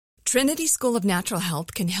Trinity School of Natural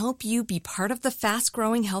Health can help you be part of the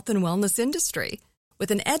fast-growing health and wellness industry.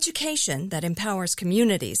 With an education that empowers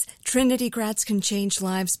communities, Trinity grads can change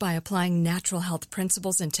lives by applying natural health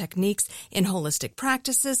principles and techniques in holistic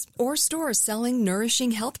practices or stores selling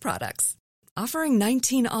nourishing health products. Offering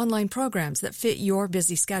 19 online programs that fit your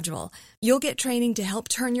busy schedule, you'll get training to help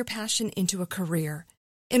turn your passion into a career.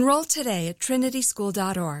 Enroll today at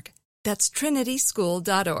trinityschool.org. That's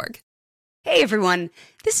trinityschool.org. Hey everyone,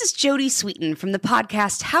 this is Jodie Sweetin from the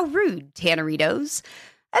podcast How Rude, Tanneritos.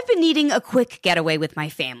 I've been needing a quick getaway with my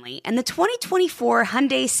family, and the 2024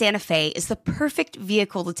 Hyundai Santa Fe is the perfect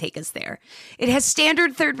vehicle to take us there. It has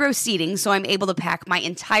standard third-row seating, so I'm able to pack my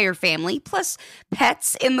entire family, plus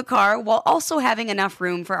pets, in the car, while also having enough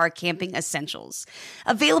room for our camping essentials.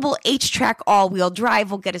 Available H-Track all-wheel drive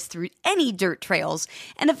will get us through any dirt trails,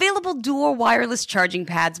 and available dual wireless charging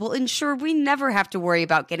pads will ensure we never have to worry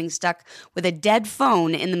about getting stuck with a dead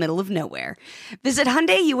phone in the middle of nowhere. Visit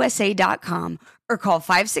HyundaiUSA.com or call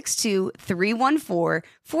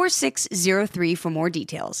 562-314-4603 for more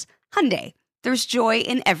details. Hyundai, there's joy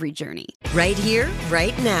in every journey. Right here,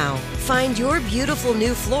 right now. Find your beautiful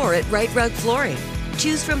new floor at Rite Rug Flooring.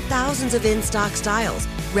 Choose from thousands of in-stock styles,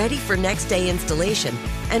 ready for next day installation,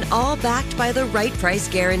 and all backed by the right price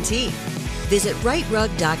guarantee. Visit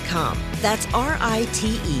riterug.com. That's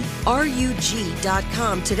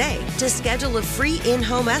RITERUG.com today to schedule a free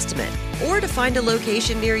in-home estimate or to find a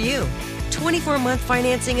location near you. 24-month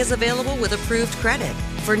financing is available with approved credit.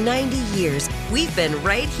 For 90 years, we've been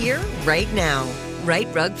right here, right now. Rite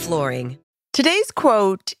Rug Flooring. Today's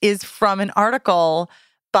quote is from an article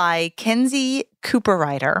by Kenzie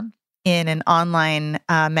Cooper-Ryder in an online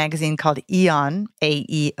magazine called Aeon,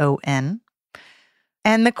 A-E-O-N.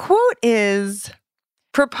 And the quote is,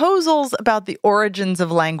 "Proposals about the origins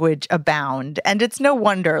of language abound, and it's no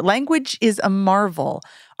wonder. Language is a marvel,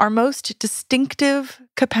 our most distinctive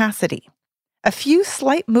capacity. A few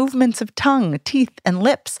slight movements of tongue, teeth, and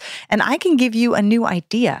lips, and I can give you a new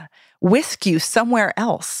idea, whisk you somewhere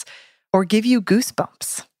else, or give you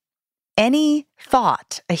goosebumps. Any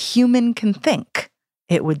thought a human can think,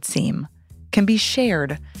 it would seem, can be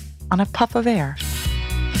shared on a puff of air."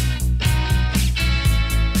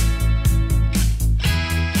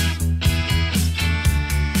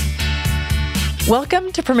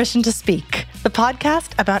 Welcome to Permission to Speak, the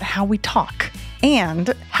podcast about how we talk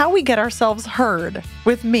and how we get ourselves heard,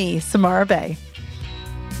 with me, Samara Bay.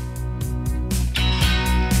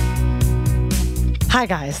 Hi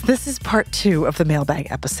guys, this is part 2 of the mailbag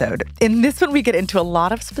episode. In this one, we get into a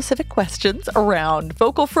lot of specific questions around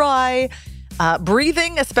vocal fry,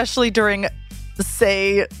 breathing, especially during,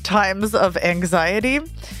 say, times of anxiety,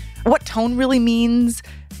 what tone really means,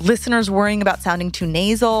 listeners worrying about sounding too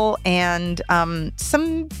nasal, and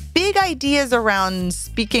some big ideas around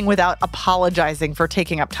speaking without apologizing for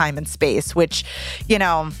taking up time and space, which, you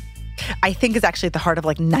know, I think is actually at the heart of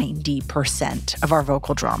like 90% of our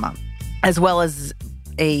vocal drama, as well as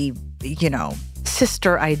a, you know,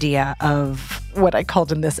 sister idea of what I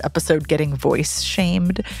called in this episode getting voice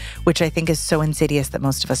shamed, which I think is so insidious that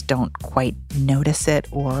most of us don't quite notice it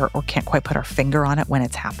or can't quite put our finger on it when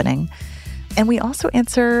it's happening. And we also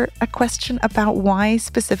answer a question about why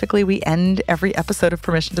specifically we end every episode of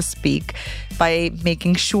Permission to Speak by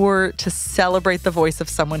making sure to celebrate the voice of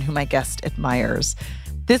someone who my guest admires.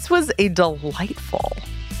 This was a delightful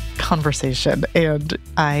conversation, and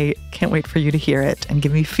I can't wait for you to hear it and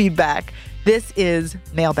give me feedback. This is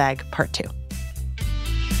Mailbag Part 2.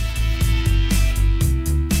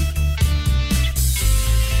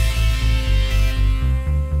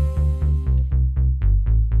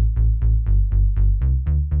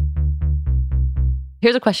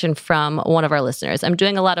 Here's a question from one of our listeners. I'm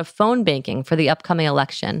doing a lot of phone banking for the upcoming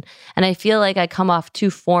election, and I feel like I come off too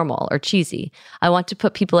formal or cheesy. I want to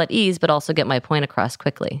put people at ease, but also get my point across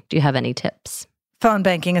quickly. Do you have any tips? Phone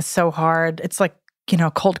banking is so hard. It's like, you know,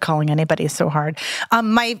 cold calling anybody is so hard.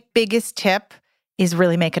 My biggest tip is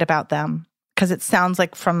really make it about them, because it sounds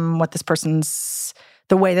like from what this person's,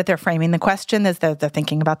 the way that they're framing the question is that they're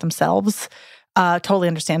thinking about themselves. Totally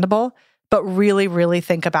understandable. But really, really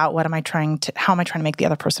think about how am I trying to make the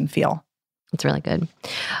other person feel? It's really good.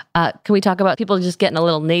 Can we talk about people just getting a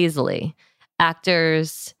little nasally?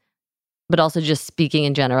 Actors, but also just speaking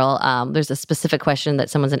in general. There's a specific question that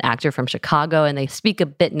someone's an actor from Chicago and they speak a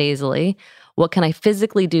bit nasally. What can I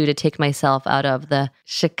physically do to take myself out of the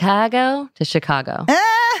Chicago to Chicago?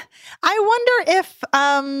 I wonder if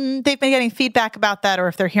they've been getting feedback about that or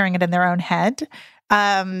if they're hearing it in their own head.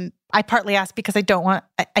 I partly ask because I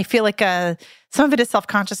feel like some of it is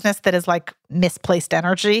self-consciousness that is like misplaced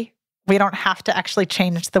energy. We don't have to actually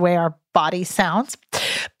change the way our body sounds.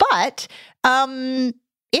 But But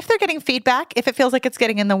if they're getting feedback, if it feels like it's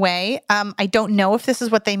getting in the way, I don't know if this is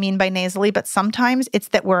what they mean by nasally, but sometimes it's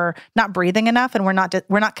that we're not breathing enough and we're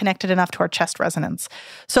not connected enough to our chest resonance.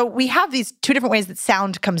 So we have these two different ways that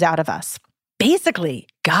sound comes out of us. Basically,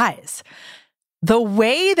 guys, the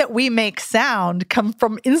way that we make sound come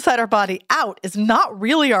from inside our body out is not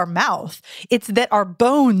really our mouth. It's that our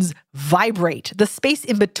bones vibrate. The space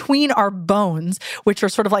in between our bones, which are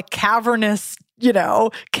sort of like cavernous,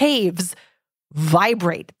 caves,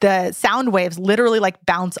 vibrate. The sound waves literally like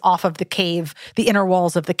bounce off of the cave, the inner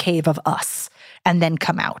walls of the cave of us, and then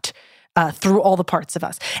come out through all the parts of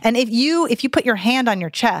us. And if you put your hand on your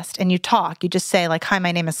chest and you talk, you just say like, "Hi,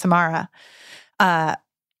 my name is Samara,"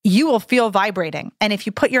 you will feel vibrating. And if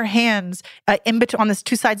you put your hands in between on the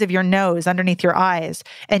two sides of your nose, underneath your eyes,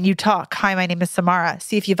 and you talk, "Hi, my name is Samara,"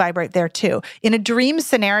 see if you vibrate there too. In a dream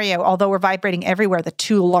scenario, although we're vibrating everywhere, the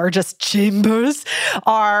two largest chambers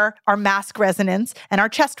are our mask resonance and our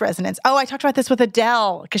chest resonance. Oh, I talked about this with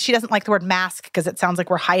Adele because she doesn't like the word mask because it sounds like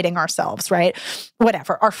we're hiding ourselves, right?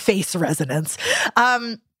 Whatever, our face resonance.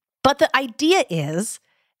 But the idea is,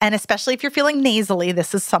 and especially if you're feeling nasally,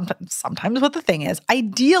 this is sometimes what the thing is.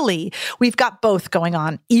 Ideally, we've got both going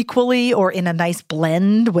on equally or in a nice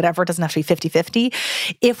blend, whatever. It doesn't have to be 50-50.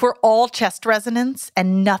 If we're all chest resonance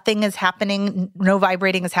and nothing is happening, no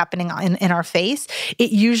vibrating is happening in our face, it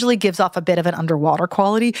usually gives off a bit of an underwater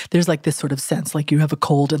quality. There's like this sort of sense like you have a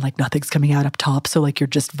cold and like nothing's coming out up top. So like you're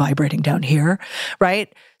just vibrating down here,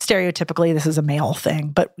 right? Stereotypically, this is a male thing,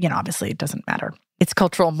 but obviously it doesn't matter. It's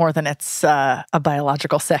cultural more than it's a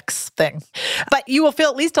biological sex thing. But you will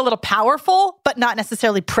feel at least a little powerful, but not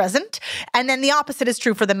necessarily present. And then the opposite is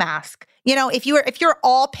true for the mask. If you're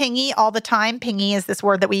all pingy all the time, pingy is this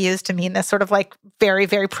word that we use to mean this sort of like very,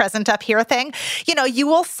 very present up here thing. You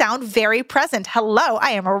will sound very present. Hello,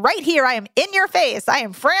 I am right here. I am in your face. I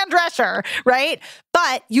am Fran Drescher, right?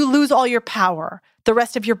 But you lose all your power. The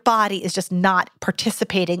rest of your body is just not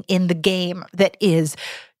participating in the game that is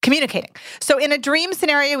communicating. So in a dream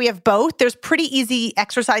scenario, we have both. There's pretty easy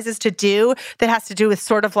exercises to do that has to do with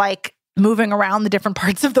sort of like moving around the different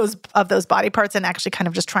parts of those body parts and actually kind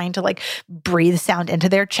of just trying to like breathe sound into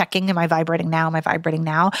there, checking, am I vibrating now? Am I vibrating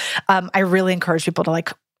now? I really encourage people to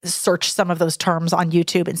like search some of those terms on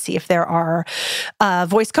YouTube and see if there are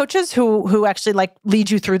voice coaches who actually like lead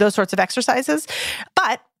you through those sorts of exercises.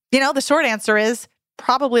 But, the short answer is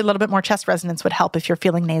probably a little bit more chest resonance would help if you're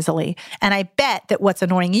feeling nasally. And I bet that what's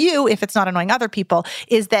annoying you, if it's not annoying other people,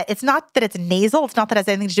 is that it's not that it's nasal. It's not that it has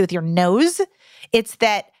anything to do with your nose. It's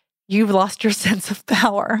that you've lost your sense of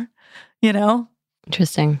power,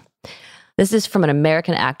 Interesting. This is from an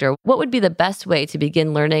American actor. What would be the best way to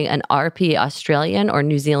begin learning an RP Australian or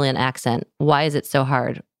New Zealand accent? Why is it so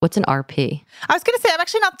hard? What's an RP? I was going to say, I'm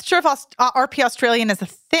actually not sure if RP Australian is a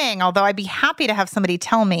thing, although I'd be happy to have somebody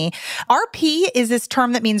tell me. RP is this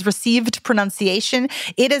term that means received pronunciation.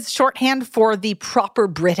 It is shorthand for the proper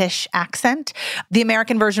British accent. The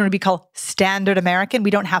American version would be called Standard American. We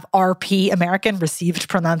don't have RP American, received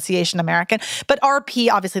pronunciation American. But RP,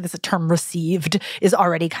 obviously, this is a term received, is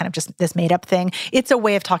already kind of just this made up thing. It's a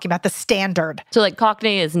way of talking about the standard. So like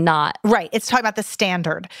Cockney is not. Right. It's talking about the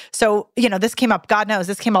standard. So, this came up, God knows,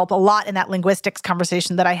 this came up a lot in that linguistics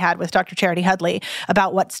conversation that I had with Dr. Charity Hudley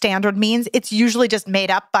about what standard means. It's usually just made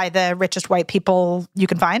up by the richest white people you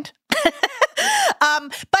can find.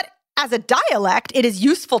 But as a dialect, it is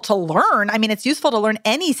useful to learn. I mean, it's useful to learn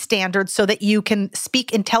any standard so that you can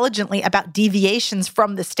speak intelligently about deviations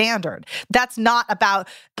from the standard. That's not about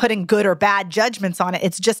putting good or bad judgments on it.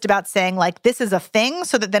 It's just about saying, like, this is a thing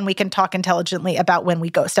so that then we can talk intelligently about when we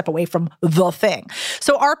go step away from the thing.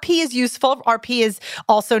 So RP is useful. RP is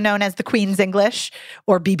also known as the Queen's English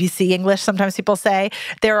or BBC English, sometimes people say.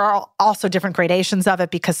 There are also different gradations of it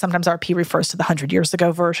because sometimes RP refers to the 100 years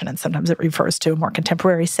ago version and sometimes it refers to a more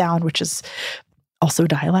contemporary sound, which is also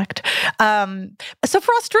dialect. So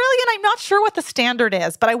for Australian, I'm not sure what the standard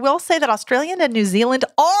is, but I will say that Australian and New Zealand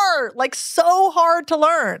are like so hard to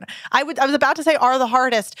learn. I was about to say are the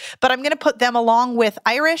hardest, but I'm going to put them along with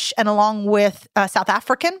Irish and along with South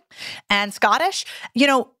African and Scottish.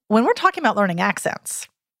 When we're talking about learning accents,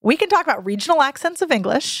 we can talk about regional accents of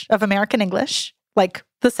English, of American English, like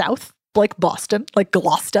the South, like Boston, like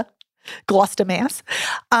Gloucester, Mass,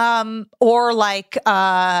 or like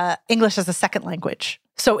English as a second language.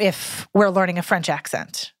 So if we're learning a French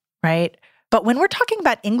accent, right? But when we're talking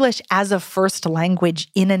about English as a first language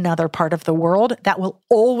in another part of the world, that will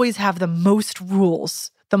always have the most rules,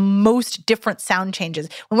 the most different sound changes.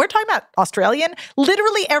 When we're talking about Australian,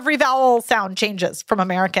 literally every vowel sound changes from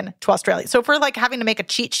American to Australian. So if we're like having to make a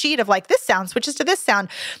cheat sheet of like this sound switches to this sound,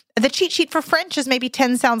 the cheat sheet for French is maybe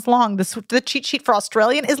 10 sounds long. The cheat sheet for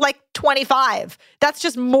Australian is like 25. That's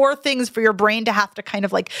just more things for your brain to have to kind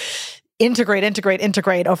of like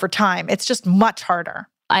integrate over time. It's just much harder.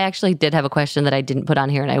 I actually did have a question that I didn't put on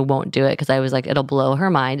here, and I won't do it because I was like, it'll blow her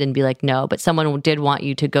mind and be like, no. But someone did want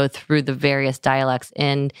you to go through the various dialects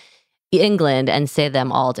in England and say them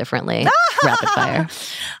all differently. Rapid fire.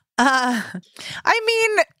 I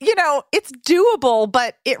mean, it's doable,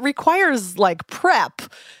 but it requires like prep.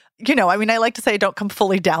 I like to say don't come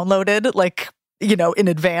fully downloaded, like, in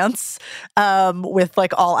advance with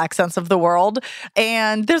like all accents of the world.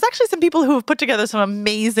 And there's actually some people who have put together some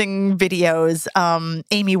amazing videos.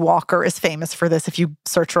 Amy Walker is famous for this if you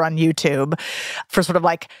search her on YouTube, for sort of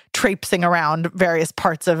like traipsing around various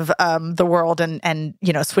parts of the world and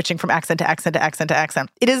switching from accent to accent to accent to accent.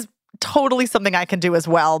 It is totally something I can do as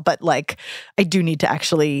well, but like I do need to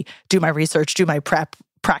actually do my research, do my prep,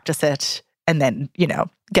 practice it, and then,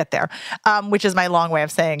 get there, which is my long way of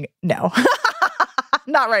saying no.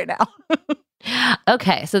 Not right now.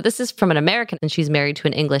 Okay, so this is from an American, and she's married to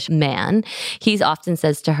an English man. He often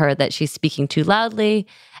says to her that she's speaking too loudly,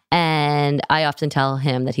 and I often tell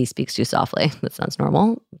him that he speaks too softly. That sounds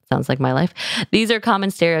normal. Sounds like my life. These are common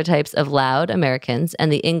stereotypes of loud Americans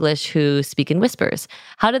and the English who speak in whispers.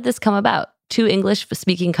 How did this come about? Two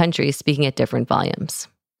English-speaking countries speaking at different volumes.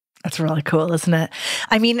 That's really cool, isn't it?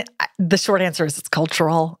 I mean, the short answer is it's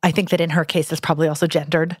cultural. I think that in her case, it's probably also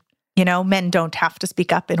gendered. Men don't have to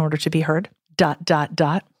speak up in order to be heard. ...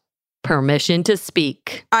 Permission to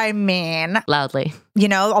speak. I mean, loudly.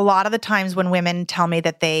 A lot of the times when women tell me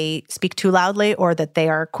that they speak too loudly or that they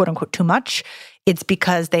are quote unquote too much, it's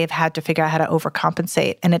because they've had to figure out how to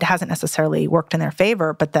overcompensate. And it hasn't necessarily worked in their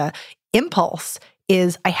favor, but the impulse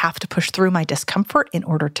is I have to push through my discomfort in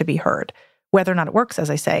order to be heard. Whether or not it works, as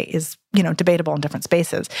I say, is, debatable in different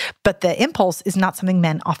spaces. But the impulse is not something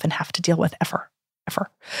men often have to deal with ever.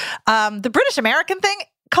 The British American thing,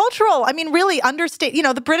 cultural. I mean, really understate,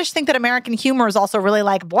 the British think that American humor is also really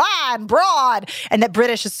like blah and broad, and that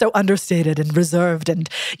British is so understated and reserved and,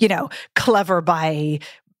 clever by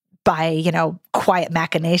quiet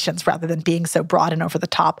machinations rather than being so broad and over the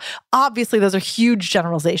top. Obviously, those are huge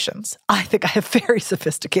generalizations. I think I have very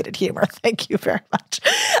sophisticated humor. Thank you very much.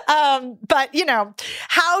 But,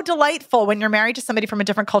 how delightful when you're married to somebody from a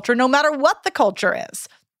different culture, no matter what the culture is.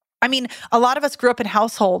 I mean, a lot of us grew up in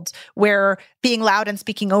households where being loud and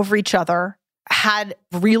speaking over each other had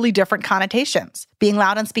really different connotations. Being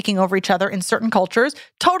loud and speaking over each other in certain cultures,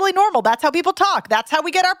 totally normal. That's how people talk. That's how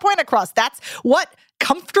we get our point across. That's what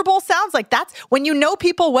comfortable sounds like. That's when you know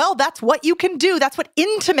people well, that's what you can do. That's what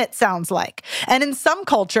intimate sounds like. And in some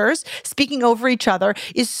cultures, speaking over each other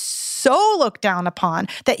is so looked down upon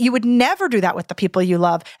that you would never do that with the people you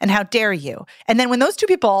love, and how dare you? And then when those two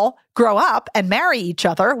people grow up and marry each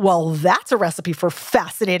other, well, that's a recipe for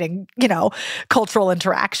fascinating, cultural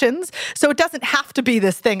interactions. So it doesn't have to be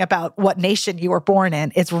this thing about what nation you were born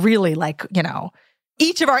in. It's really like,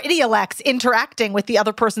 each of our idiolects interacting with the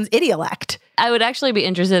other person's idiolect. I would actually be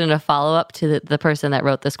interested in a follow-up to the person that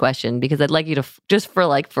wrote this question, because I'd like you to, just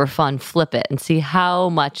for fun, flip it and see how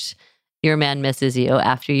much your man misses you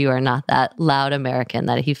after you are not that loud American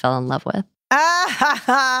that he fell in love with.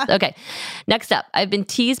 Okay, next up. I've been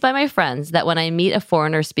teased by my friends that when I meet a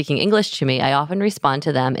foreigner speaking English to me, I often respond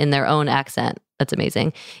to them in their own accent. That's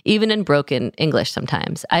amazing. Even in broken English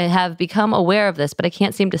sometimes. I have become aware of this, but I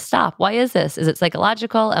can't seem to stop. Why is this? Is it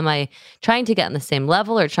psychological? Am I trying to get on the same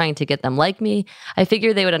level or trying to get them like me? I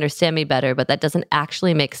figure they would understand me better, but that doesn't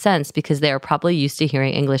actually make sense because they are probably used to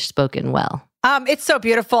hearing English spoken well. It's so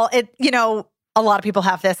beautiful. A lot of people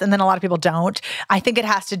have this, and then a lot of people don't. I think it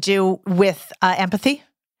has to do with empathy.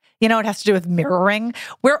 It has to do with mirroring.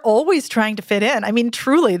 We're always trying to fit in. I mean,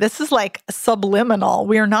 truly, this is like subliminal.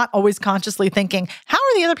 We are not always consciously thinking, how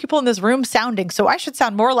are the other people in this room sounding? So I should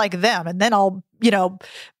sound more like them, and then I'll,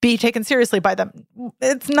 be taken seriously by them.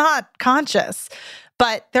 It's not conscious.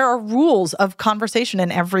 But there are rules of conversation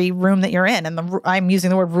in every room that you're in. And I'm using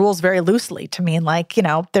the word rules very loosely to mean like,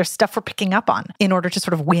 there's stuff we're picking up on in order to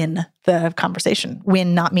sort of win the conversation.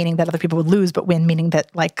 Win not meaning that other people would lose, but win meaning that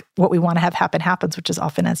like what we want to have happen happens, which is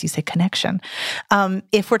often, as you say, connection.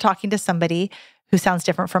 If we're talking to somebody who sounds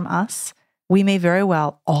different from us, we may very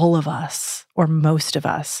well, all of us or most of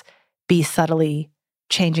us, be subtly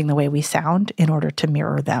changing the way we sound in order to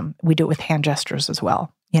mirror them. We do it with hand gestures as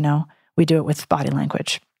well, We do it with body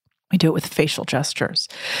language. We do it with facial gestures.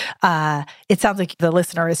 It sounds like the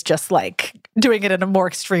listener is just like doing it in a more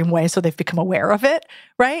extreme way so they've become aware of it,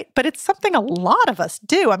 right? But it's something a lot of us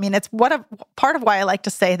do. I mean, it's part of why I like to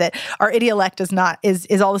say that our idiolect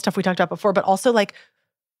is all the stuff we talked about before, but also like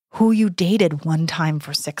who you dated one time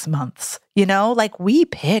for 6 months. You know, like we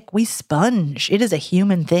sponge. It is a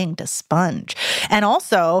human thing to sponge. And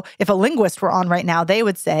also, if a linguist were on right now, they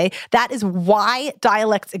would say that is why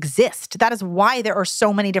dialects exist. That is why there are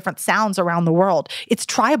so many different sounds around the world. It's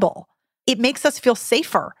tribal. It makes us feel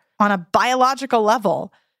safer on a biological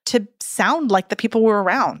level to sound like the people we're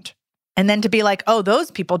around. And then to be like, oh,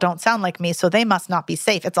 those people don't sound like me, so they must not be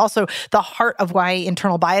safe. It's also the heart of why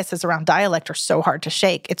internal biases around dialect are so hard to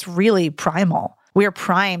shake. It's really primal. We are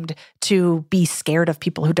primed to be scared of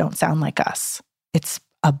people who don't sound like us. It's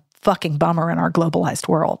a fucking bummer in our globalized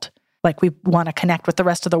world. Like we want to connect with the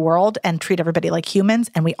rest of the world and treat everybody like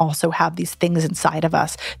humans. And we also have these things inside of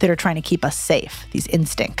us that are trying to keep us safe, these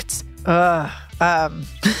instincts. We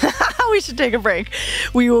should take a break.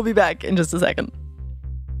 We will be back in just a second.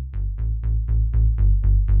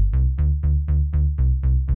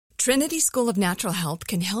 Trinity School of Natural Health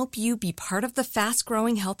can help you be part of the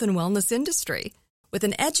fast-growing health and wellness industry. With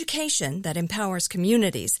an education that empowers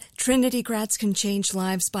communities, Trinity grads can change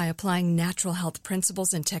lives by applying natural health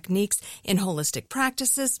principles and techniques in holistic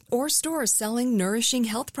practices or stores selling nourishing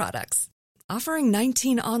health products. Offering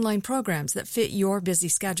 19 online programs that fit your busy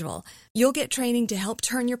schedule, you'll get training to help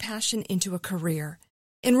turn your passion into a career.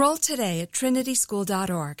 Enroll today at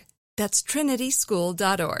trinityschool.org. That's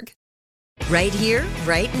trinityschool.org. Right here,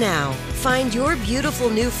 right now. Find your beautiful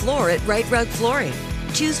new floor at Right Rug Flooring.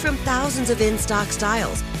 Choose from thousands of in-stock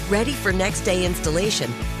styles, ready for next day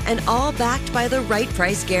installation, and all backed by the right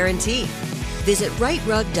price guarantee. Visit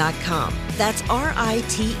rightrug.com. That's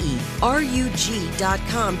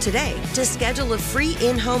RITERUG.com today to schedule a free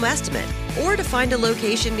in-home estimate or to find a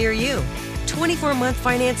location near you. 24-month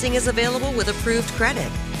financing is available with approved credit.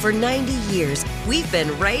 For 90 years, we've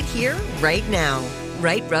been right here, right now.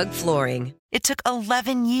 Right Rug Flooring. It took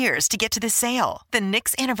 11 years to get to this sale. The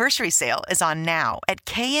Knix Anniversary Sale is on now at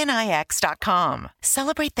knix.com.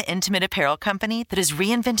 Celebrate the intimate apparel company that has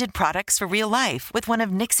reinvented products for real life with one of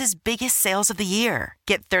Knix's biggest sales of the year.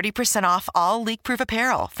 Get 30% off all leak-proof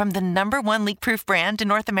apparel from the #1 leak-proof brand in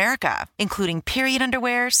North America, including period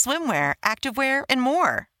underwear, swimwear, activewear, and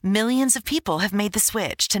more. Millions of people have made the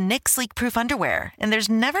switch to Knix leak-proof underwear, and there's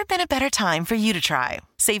never been a better time for you to try.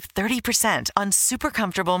 Save 30% on super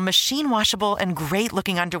comfortable, machine-washable, and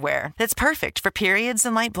great-looking underwear that's perfect for periods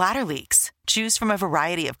and light bladder leaks. Choose from a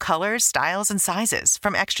variety of colors, styles, and sizes,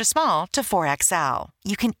 from extra small to 4XL.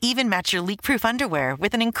 You can even match your leak-proof underwear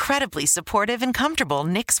with an incredibly supportive and comfortable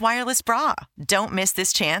Knix wireless bra. Don't miss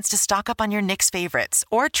this chance to stock up on your Knix favorites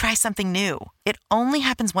or try something new. It only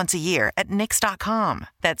happens once a year at Knix.com.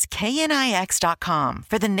 That's KNIX.com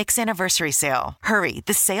for the Knix Anniversary Sale. Hurry,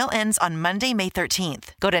 the sale ends on Monday, May 13th.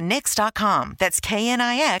 Go to Knix.com. That's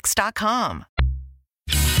KNIX.com.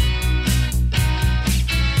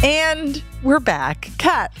 And we're back.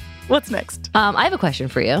 Kat, what's next? I have a question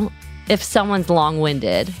for you. If someone's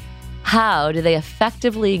long-winded, how do they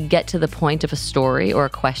effectively get to the point of a story or a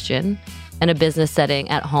question in a business setting,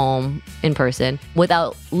 at home, in person,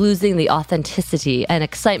 without losing the authenticity and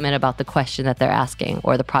excitement about the question that they're asking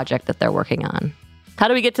or the project that they're working on? How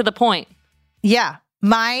do we get to the point? Yeah,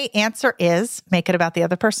 my answer is make it about the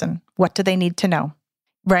other person. What do they need to know?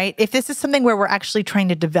 Right? If this is something where we're actually trying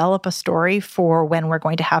to develop a story for when we're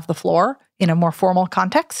going to have the floor in a more formal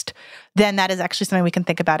context, then that is actually something we can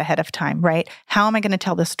think about ahead of time, right? How am I going to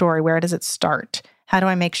tell this story? Where does it start? How do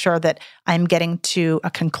I make sure that I'm getting to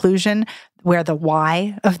a conclusion where the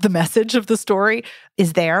why of the message of the story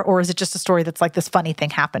is there? Or is it just a story that's like, this funny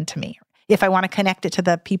thing happened to me? If I want to connect it to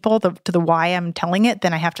the people, to the why I'm telling it,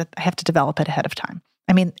 then I have to develop it ahead of time.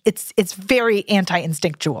 I mean, it's very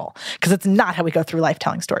anti-instinctual because it's not how we go through life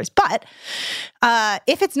telling stories. But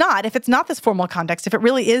if it's not this formal context, if it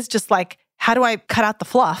really is just like, how do I cut out the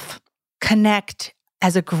fluff, connect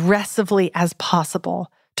as aggressively as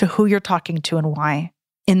possible to who you're talking to and why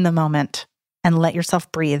in the moment, and let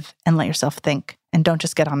yourself breathe and let yourself think, and don't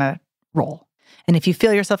just get on a roll. And if you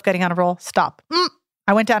feel yourself getting on a roll, stop.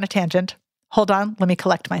 I went down a tangent. Hold on, let me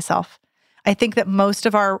collect myself. I think that most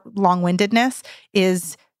of our long-windedness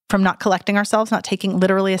is from not collecting ourselves, not taking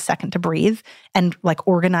literally a second to breathe and like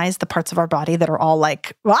organize the parts of our body that are all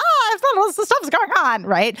like, this stuff's going on,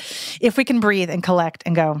 right? If we can breathe and collect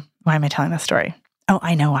and go, why am I telling this story? Oh,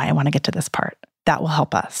 I know why I want to get to this part. That will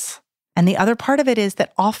help us. And the other part of it is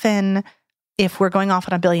that often if we're going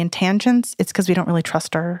off on a billion tangents, it's because we don't really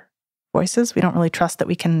trust our voices. We don't really trust that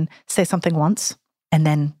we can say something once and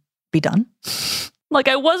then be done. Like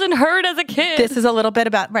I wasn't heard as a kid. This is a little bit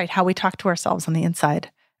about, right, how we talk to ourselves on the inside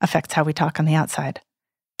affects how we talk on the outside.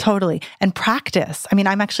 Totally. And practice. I mean,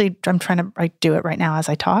 I'm trying to do it right now as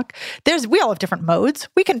I talk. We all have different modes.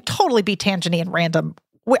 We can totally be tangenty and random.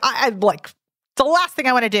 The last thing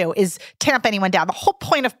I want to do is tamp anyone down. The whole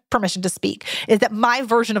point of permission to speak is that my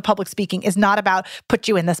version of public speaking is not about put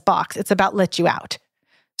you in this box. It's about let you out.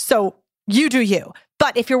 So you do you.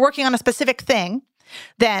 But if you're working on a specific thing,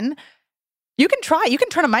 then you can try. You can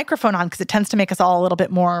turn a microphone on because it tends to make us all a little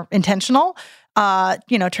bit more intentional.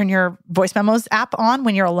 Turn your voice memos app on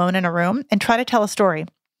when you're alone in a room and try to tell a story.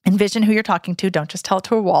 Envision who you're talking to. Don't just tell it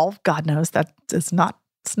to a wall. God knows that is not.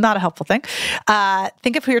 It's not a helpful thing.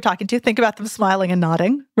 Think of who you're talking to. Think about them smiling and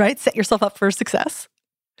nodding, right? Set yourself up for success.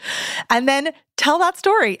 And then tell that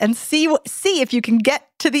story and see if you can get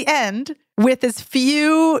to the end with as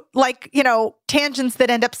few, tangents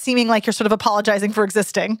that end up seeming like you're sort of apologizing for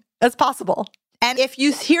existing as possible. And if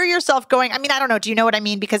you hear yourself going, I don't know, do you know what I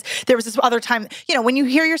mean? Because there was this other time, when you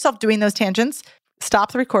hear yourself doing those tangents,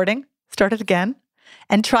 stop the recording, start it again.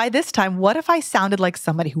 And try this time, what if I sounded like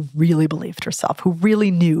somebody who really believed herself, who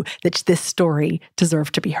really knew that this story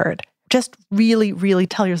deserved to be heard? Just really, really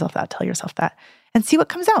tell yourself that, and see what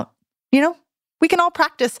comes out. We can all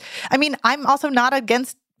practice. I'm also not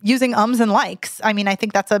against using ums and likes. I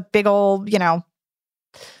think that's a big old,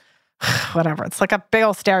 whatever. It's like a big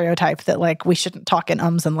old stereotype that we shouldn't talk in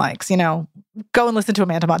ums and likes. Go and listen to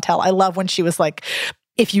Amanda Montell. I love when she was like,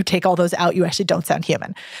 if you take all those out, you actually don't sound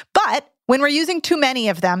human. But when we're using too many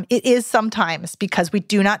of them, it is sometimes because we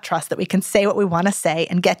do not trust that we can say what we want to say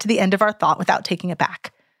and get to the end of our thought without taking it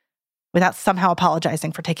back, without somehow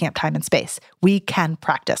apologizing for taking up time and space. We can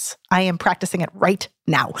practice. I am practicing it right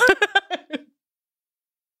now.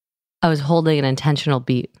 I was holding an intentional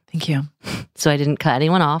beat. Thank you. So I didn't cut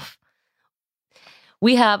anyone off.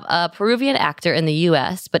 We have a Peruvian actor in the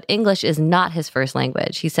US, but English is not his first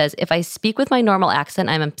language. He says, if I speak with my normal accent,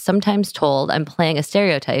 I'm sometimes told I'm playing a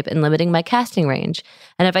stereotype and limiting my casting range.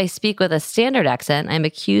 And if I speak with a standard accent, I'm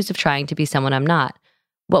accused of trying to be someone I'm not.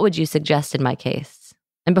 What would you suggest in my case?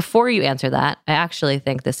 And before you answer that, I actually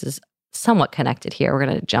think this is somewhat connected here. We're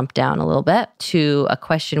going to jump down a little bit to a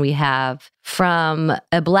question we have from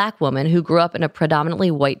a Black woman who grew up in a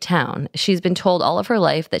predominantly white town. She's been told all of her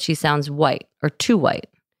life that she sounds white or too white.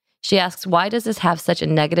 She asks, why does this have such a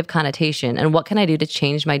negative connotation, and what can I do to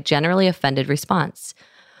change my generally offended response?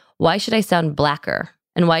 Why should I sound Blacker,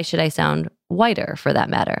 and why should I sound whiter for that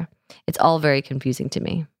matter? It's all very confusing to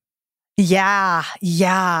me. Yeah,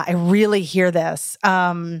 I really hear this.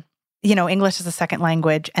 English is a second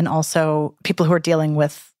language, and also people who are dealing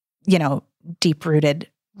with, deep-rooted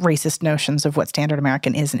racist notions of what standard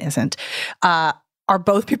American is and isn't, are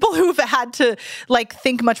both people who've had to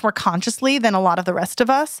think much more consciously than a lot of the rest of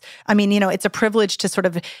us. It's a privilege to sort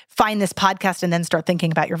of find this podcast and then start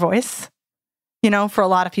thinking about your voice. For a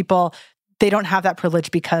lot of people, they don't have that privilege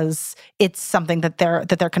because it's something that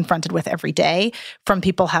they're confronted with every day from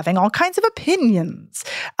people having all kinds of opinions.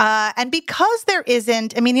 And because there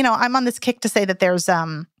isn't, I'm on this kick to say that there's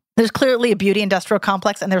clearly a beauty industrial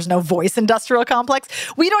complex and there's no voice industrial complex.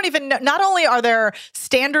 We don't even know, not only are there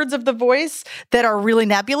standards of the voice that are really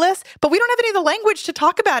nebulous, but we don't have any of the language to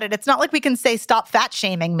talk about it. It's not like we can say, stop fat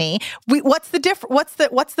shaming me. What's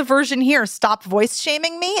the version here? Stop voice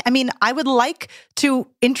shaming me? I would like to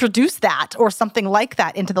introduce that or something like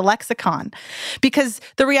that into the lexicon, because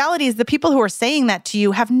the reality is the people who are saying that to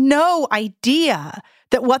you have no idea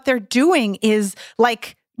that what they're doing is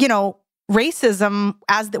racism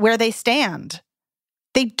where they stand.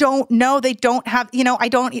 They don't know. They don't have, I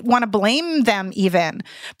don't want to blame them even.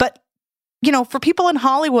 But, for people in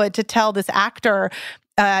Hollywood to tell this actor,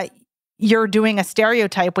 you're doing a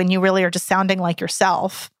stereotype when you really are just sounding like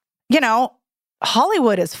yourself,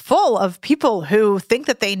 Hollywood is full of people who think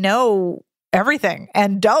that they know everything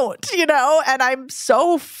and don't, and I'm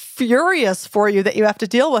so furious for you that you have to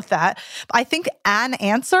deal with that. I think an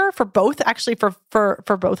answer for both, actually for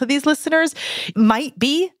both of these listeners, might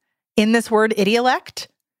be in this word idiolect.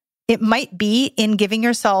 It might be in giving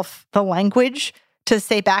yourself the language to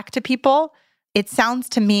say back to people, it sounds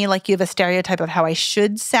to me like you have a stereotype of how I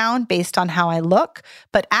should sound based on how I look.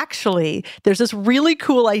 But actually, there's this really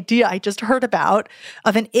cool idea I just heard about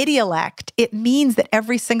of an idiolect. It means that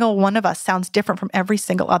every single one of us sounds different from every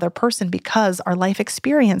single other person because our life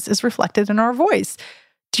experience is reflected in our voice.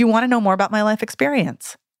 Do you want to know more about my life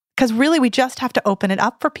experience? Because really, we just have to open it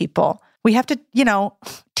up for people. We have to,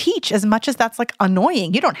 teach, as much as that's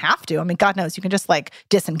annoying. You don't have to. God knows you can just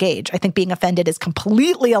disengage. I think being offended is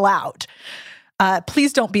completely allowed.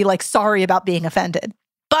 Please don't be sorry about being offended.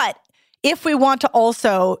 But if we want to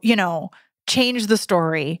also, change the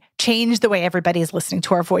story, change the way everybody is listening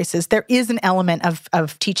to our voices. There is an element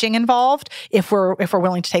of teaching involved if we're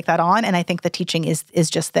willing to take that on. And I think the teaching is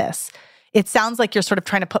just this. It sounds like you're sort of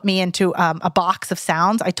trying to put me into a box of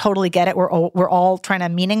sounds. I totally get it. We're all trying to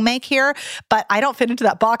meaning make here, but I don't fit into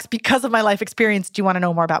that box because of my life experience. Do you want to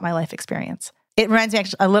know more about my life experience? It reminds me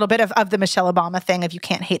actually a little bit of the Michelle Obama thing of you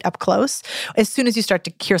can't hate up close. As soon as you start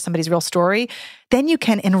to hear somebody's real story, then you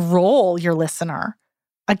can enroll your listener.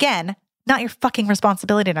 Again, not your fucking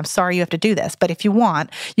responsibility, and I'm sorry you have to do this, but if you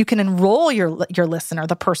want, you can enroll your listener,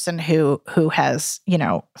 the person who has,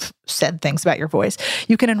 said things about your voice.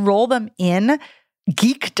 You can enroll them in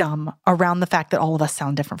geekdom around the fact that all of us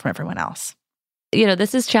sound different from everyone else.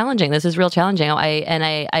 This is challenging. This is real challenging.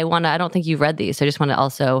 I don't think you've read these, so I just want to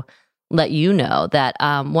also let you know that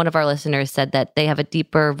one of our listeners said that they have a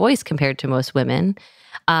deeper voice compared to most women.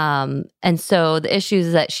 And so the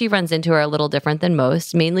issues that she runs into are a little different than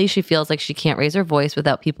most. Mainly, she feels like she can't raise her voice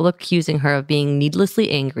without people accusing her of being needlessly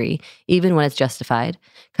angry, even when it's justified.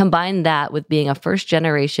 Combine that with being a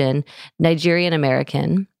first-generation Nigerian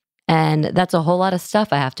American, and that's a whole lot of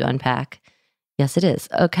stuff I have to unpack. Yes, it is.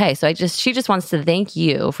 Okay, so she just wants to thank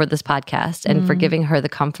you for this podcast and for giving her the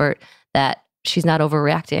comfort that she's not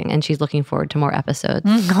overreacting, and she's looking forward to more episodes.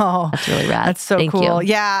 Oh, that's really rad. That's so Thank cool. you.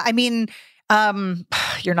 Yeah, I mean,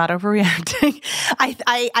 you're not overreacting.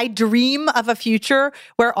 I dream of a future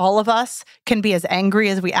where all of us can be as angry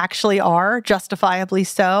as we actually are, justifiably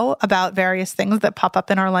so, about various things that pop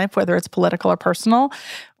up in our life, whether it's political or personal.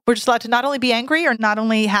 We're just allowed to not only be angry or not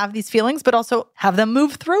only have these feelings, but also have them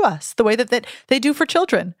move through us the way that they do for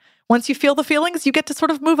children. Once you feel the feelings, you get to sort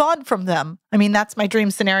of move on from them. I mean, that's my dream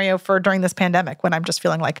scenario for during this pandemic when I'm just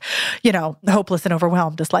feeling like, hopeless and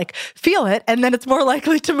overwhelmed. Just like feel it, and then it's more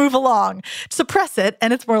likely to move along. Suppress it,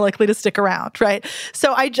 and it's more likely to stick around, right?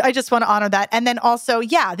 So I just want to honor that. And then also,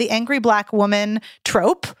 the angry Black woman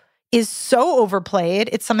trope is so overplayed.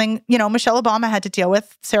 It's something, Michelle Obama had to deal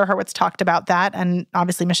with. Sarah Hurwitz talked about that. And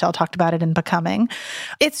obviously Michelle talked about it in Becoming.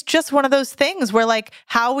 It's just one of those things where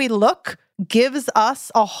how we look gives us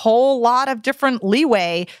a whole lot of different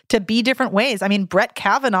leeway to be different ways. I mean, Brett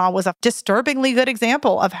Kavanaugh was a disturbingly good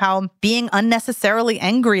example of how being unnecessarily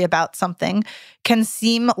angry about something can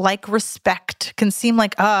seem like respect, can seem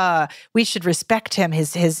like, we should respect him,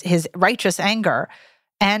 his righteous anger.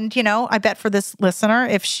 And, I bet for this listener,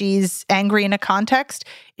 if she's angry in a context,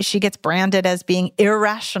 she gets branded as being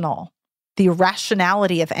irrational. The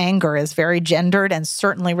irrationality of anger is very gendered and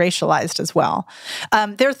certainly racialized as well.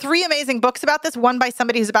 There are 3 amazing books about this, one by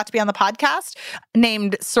somebody who's about to be on the podcast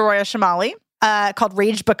named Soraya Chemaly, called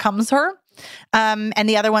Rage Becomes Her. And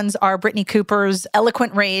the other ones are Brittany Cooper's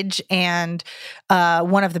Eloquent Rage and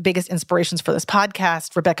one of the biggest inspirations for this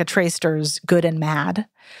podcast, Rebecca Traister's Good and Mad.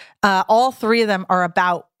 All 3 of them are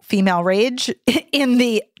about female rage in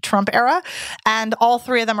the Trump era. And all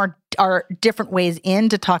 3 of them are different ways in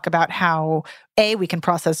to talk about how, A, we can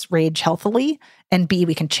process rage healthily, and B,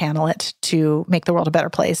 we can channel it to make the world a better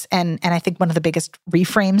place. And I think one of the biggest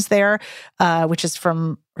reframes there, which is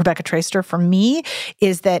from Rebecca Traister for me,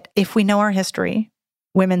 is that if we know our history,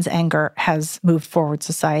 women's anger has moved forward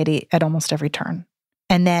society at almost every turn.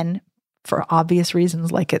 And then, for obvious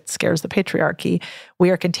reasons, like it scares the patriarchy, we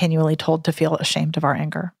are continually told to feel ashamed of our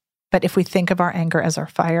anger. But if we think of our anger as our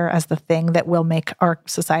fire, as the thing that will make our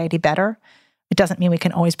society better, it doesn't mean we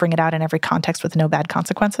can always bring it out in every context with no bad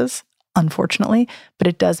consequences, unfortunately. But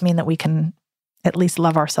it does mean that we can at least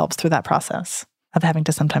love ourselves through that process of having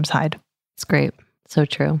to sometimes hide. It's great. So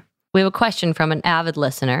true. We have a question from an avid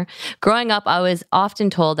listener. Growing up, I was often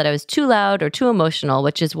told that I was too loud or too emotional,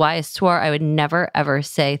 which is why I swore I would never, ever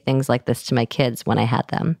say things like this to my kids when I had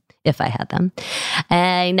them, if I had them.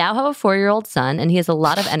 I now have a 4-year-old son, and he has a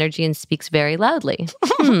lot of energy and speaks very loudly.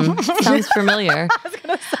 Sounds familiar. I was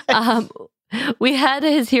going to say. We had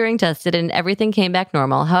his hearing tested and everything came back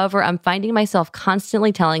normal. However, I'm finding myself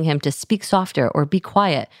constantly telling him to speak softer or be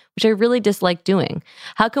quiet, which I really dislike doing.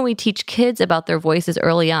 How can we teach kids about their voices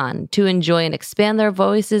early on, to enjoy and expand their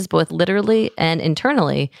voices both literally and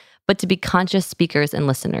internally, but to be conscious speakers and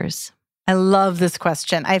listeners? I love this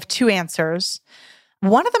question. I have 2 answers.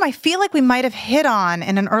 One of them I feel like we might have hit on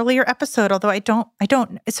in an earlier episode, although I don't.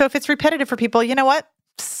 So if it's repetitive for people, you know what?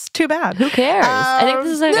 It's too bad. Who cares? I think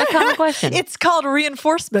this is a common question. It's called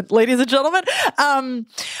reinforcement, ladies and gentlemen.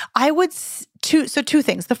 I would two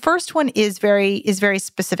things. The first one is very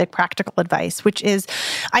specific practical advice, which is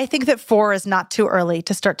I think that 4 is not too early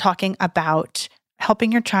to start talking about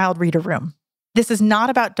helping your child read a room. This is not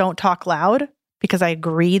about don't talk loud, because I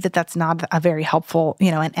agree that that's not a very helpful,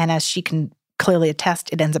 and as she can clearly attest,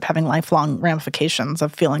 it ends up having lifelong ramifications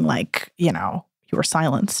of feeling like, you were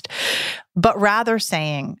silenced, but rather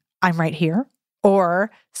saying, I'm right here,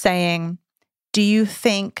 or saying, do you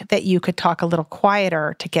think that you could talk a little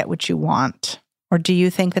quieter to get what you want? Or do you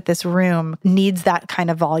think that this room needs that kind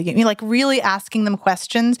of volume? You're like really asking them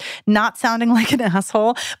questions, not sounding like an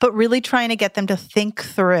asshole, but really trying to get them to think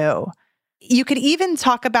through. You could even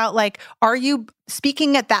talk about like, are you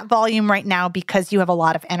speaking at that volume right now because you have a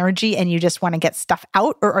lot of energy and you just want to get stuff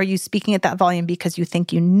out? Or are you speaking at that volume because you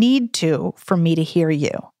think you need to for me to hear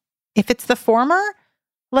you? If it's the former,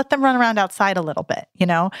 let them run around outside a little bit, you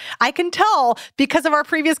know? I can tell because of our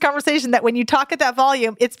previous conversation that when you talk at that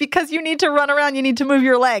volume, it's because you need to run around, you need to move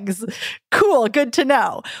your legs. Cool, good to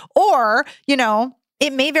know. Or, you know,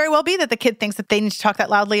 it may very well be that the kid thinks that they need to talk that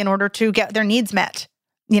loudly in order to get their needs met.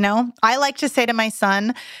 You know, I like to say to my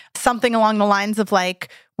son something along the lines of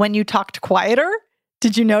like, when you talked quieter,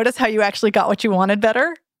 did you notice how you actually got what you wanted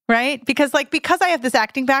better? Right? Because I have this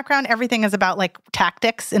acting background, everything is about like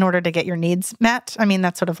tactics in order to get your needs met. I mean,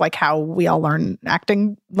 that's sort of like how we all learn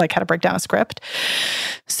acting, like how to break down a script.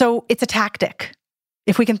 So it's a tactic.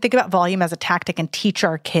 If we can think about volume as a tactic and teach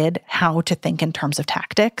our kid how to think in terms of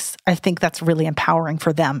tactics, I think that's really empowering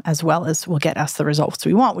for them as well as will get us the results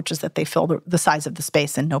we want, which is that they fill the size of the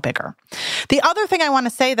space and no bigger. The other thing I want to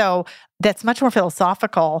say, though, that's much more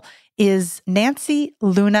philosophical is Nancy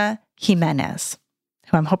Luna Jimenez,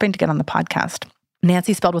 who I'm hoping to get on the podcast.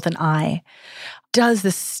 Nancy, spelled with an I, does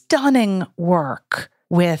this stunning work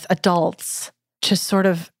with adults to sort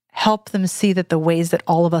of help them see that the ways that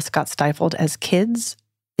all of us got stifled as kids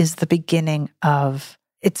is the beginning of,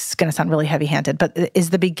 it's going to sound really heavy-handed, but is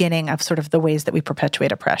the beginning of sort of the ways that we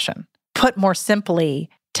perpetuate oppression. Put more simply,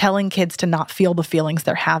 telling kids to not feel the feelings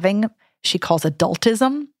they're having, she calls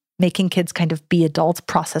adultism, making kids kind of be adults,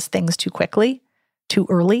 process things too quickly, too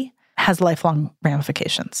early, has lifelong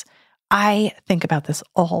ramifications. I think about this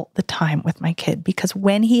all the time with my kid because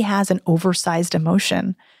when he has an oversized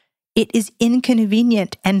emotion, it is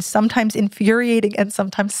inconvenient and sometimes infuriating and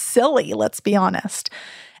sometimes silly, let's be honest.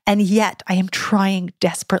 And yet I am trying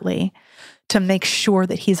desperately to make sure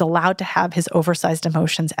that he's allowed to have his oversized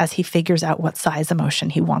emotions as he figures out what size emotion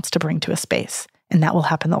he wants to bring to a space. And that will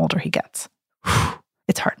happen the older he gets.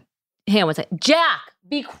 It's hard. Hang on one second. Jack,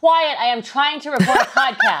 be quiet. I am trying to record a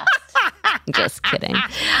podcast. Just kidding.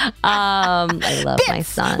 I love my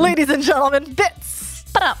son. Ladies and gentlemen, bits.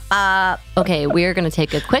 Okay, we're going to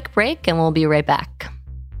take a quick break and we'll be right back.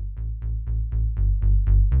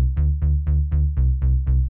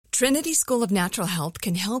 Trinity School of Natural Health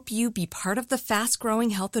can help you be part of the fast-growing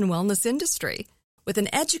health and wellness industry. With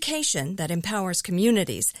an education that empowers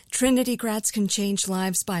communities, Trinity grads can change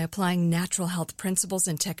lives by applying natural health principles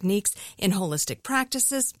and techniques in holistic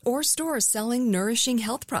practices or stores selling nourishing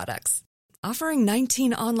health products. Offering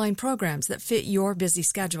 19 online programs that fit your busy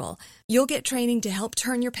schedule, you'll get training to help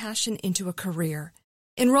turn your passion into a career.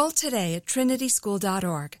 Enroll today at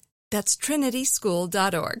trinityschool.org. That's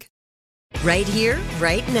trinityschool.org. Right here,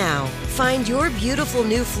 right now. Find your beautiful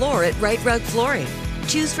new floor at Right Rug Flooring.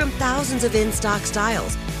 Choose from thousands of in-stock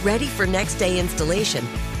styles, ready for next day installation,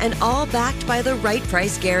 and all backed by the right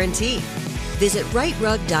price guarantee. Visit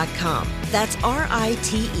rightrug.com. That's RITERUG.com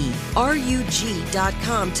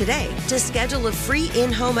today to schedule a free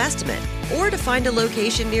in-home estimate or to find a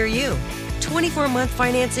location near you. 24-month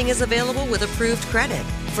financing is available with approved credit.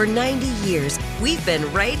 For 90 years, we've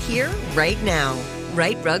been right here, right now.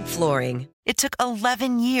 Right Rug Flooring. It took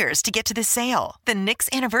 11 years to get to this sale. The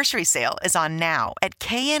Knix Anniversary Sale is on now at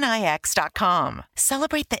KNIX.com.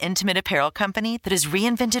 Celebrate the intimate apparel company that has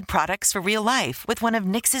reinvented products for real life with one of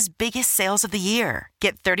Knix's biggest sales of the year.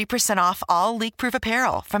 Get 30% off all leak-proof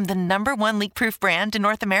apparel from the #1 leak-proof brand in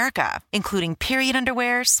North America, including period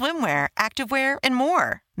underwear, swimwear, activewear, and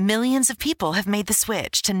more. Millions of people have made the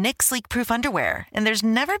switch to Knix leak-proof underwear, and there's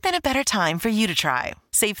never been a better time for you to try.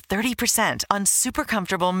 Save 30% on super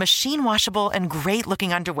comfortable, machine-washable, and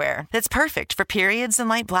great-looking underwear that's perfect for periods and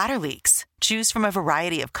light bladder leaks. Choose from a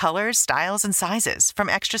variety of colors, styles, and sizes, from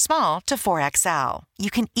extra small to 4XL. You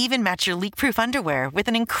can even match your leak-proof underwear with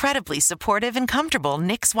an incredibly supportive and comfortable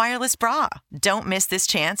Knix wireless bra. Don't miss this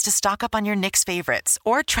chance to stock up on your Knix favorites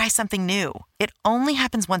or try something new. It only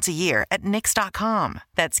happens once a year at Knix.com.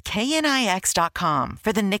 That's KNIX.com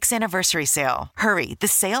for the Knix Anniversary Sale. Hurry, the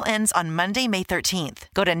sale ends on Monday, May 13th.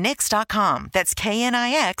 Go to Knix.com. That's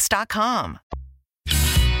KNIX.com.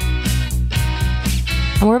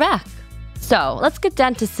 And we're back. So let's get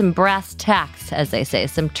down to some brass tacks, as they say,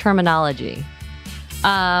 some terminology.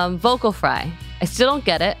 Vocal fry. I still don't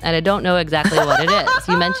get it, and I don't know exactly what it is.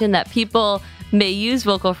 You mentioned that people may use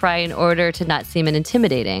vocal fry in order to not seem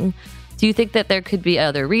intimidating. Do you think that there could be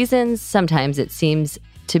other reasons? Sometimes it seems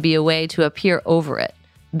to be a way to appear over it,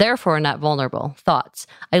 therefore not vulnerable. Thoughts.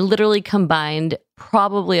 I literally combined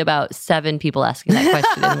probably about 7 people asking that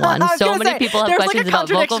question in one. So many people have questions about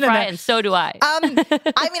vocal fry, and so do I. I mean,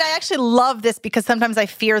 I actually love this because sometimes I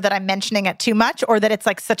fear that I'm mentioning it too much or that it's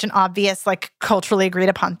like such an obvious, like culturally agreed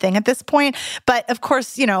upon thing at this point. But of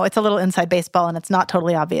course, you know, it's a little inside baseball and it's not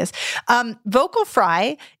totally obvious. Vocal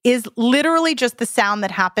fry is literally just the sound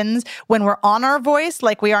that happens when we're on our voice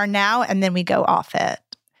like we are now and then we go off it.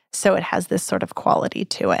 So it has this sort of quality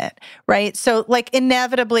to it, right? So like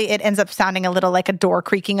inevitably it ends up sounding a little like a door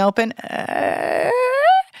creaking open.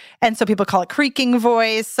 And so people call it creaking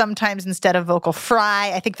voice sometimes instead of vocal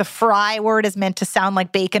fry. I think the fry word is meant to sound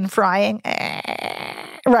like bacon frying,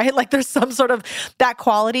 right? Like there's some sort of that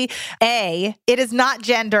quality. It is not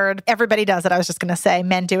gendered. Everybody does it. I was just going to say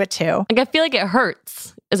men do it too. Like I feel like it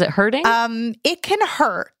hurts. Is it hurting? It can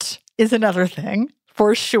hurt is another thing.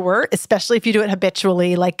 For sure, especially if you do it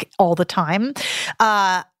habitually, like all the time.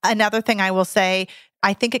 Another thing I will say,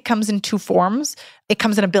 I think it comes in 2 forms. It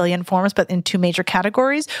comes in a billion forms, but in 2 major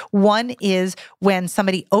categories. One is when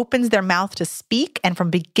somebody opens their mouth to speak, and from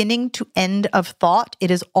beginning to end of thought, it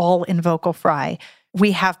is all in vocal fry.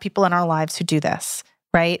 We have people in our lives who do this,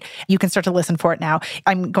 right? You can start to listen for it now.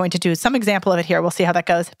 I'm going to do some example of it here. We'll see how that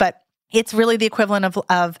goes. But it's really the equivalent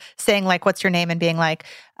of saying like, what's your name? And being like,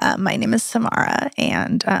 my name is Samara.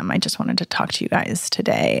 And I just wanted to talk to you guys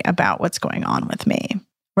today about what's going on with me,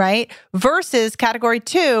 right? Versus category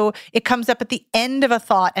 2, it comes up at the end of a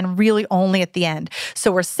thought and really only at the end.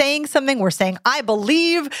 So we're saying something, we're saying, I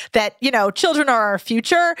believe that, you know, children are our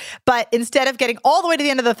future. But instead of getting all the way to the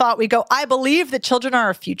end of the thought, we go, I believe that children are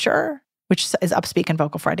our future, which is upspeak and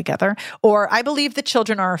vocal fry together. Or I believe that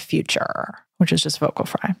children are our future, which is just vocal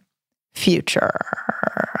fry. Future,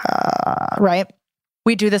 right?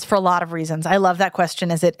 We do this for a lot of reasons. I love that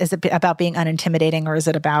question. Is it about being unintimidating or is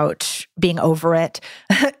it about being over it?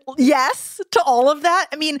 Yes, to all of that.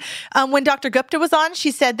 I mean, when Dr. Gupta was on,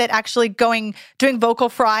 she said that actually doing vocal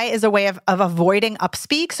fry is a way of avoiding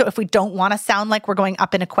upspeak. So if we don't want to sound like we're going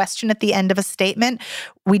up in a question at the end of a statement,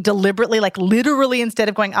 we deliberately, like literally, instead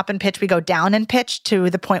of going up in pitch, we go down in pitch to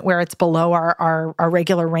the point where it's below our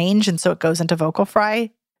regular range. And so it goes into vocal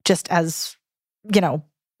fry just as, you know,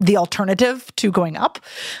 the alternative to going up.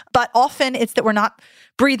 But often it's that we're not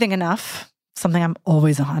breathing enough, something I'm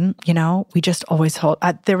always on, you know, we just always hold.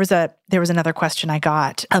 There was another question I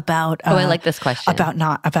got about, I like this question.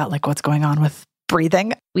 About like what's going on with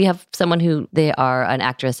breathing. We have someone who they are an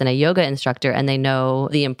actress and a yoga instructor, and they know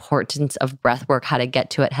the importance of breath work, how to get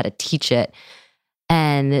to it, how to teach it.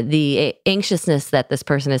 And the anxiousness that this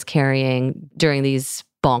person is carrying during these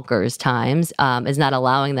bonkers times is not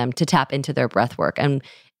allowing them to tap into their breath work. And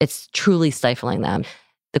it's truly stifling them.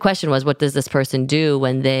 The question was, what does this person do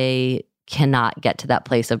when they cannot get to that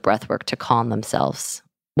place of breath work to calm themselves?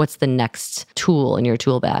 What's the next tool in your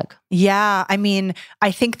tool bag? Yeah, I mean,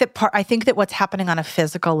 I think that what's happening on a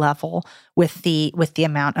physical level with the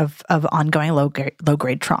amount of ongoing low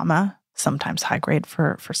grade trauma, sometimes high grade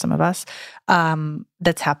for some of us,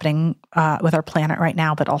 that's happening with our planet right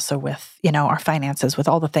now, but also with, you know, our finances, with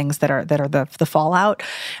all the things that are the fallout.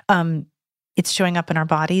 It's showing up in our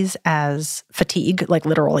bodies as fatigue, like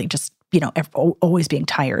literally just, you know, always being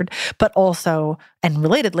tired, but also, and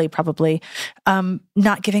relatedly probably,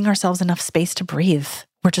 not giving ourselves enough space to breathe.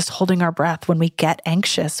 We're just holding our breath. When we get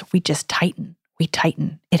anxious, we just tighten. We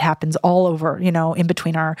tighten. It happens all over, you know, in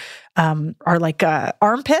between our like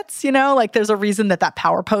armpits, you know, like there's a reason that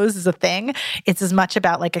power pose is a thing. It's as much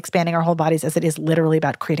about like expanding our whole bodies as it is literally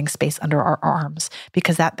about creating space under our arms,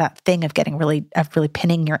 because that thing of really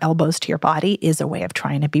pinning your elbows to your body is a way of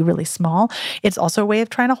trying to be really small. It's also a way of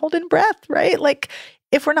trying to hold in breath, right? Like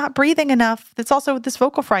if we're not breathing enough, that's also this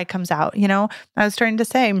vocal fry comes out, you know? I was trying to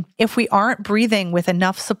say, if we aren't breathing with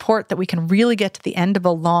enough support that we can really get to the end of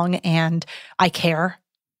a long and I care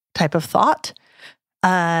type of thought,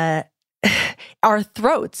 our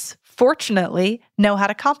throats, fortunately, know how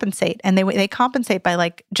to compensate. And they compensate by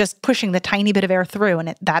like just pushing the tiny bit of air through.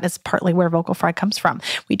 And that is partly where vocal fry comes from.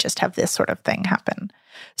 We just have this sort of thing happen.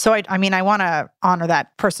 So I mean, I want to honor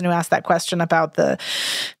that person who asked that question about the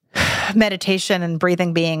meditation and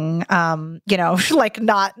breathing being, you know, like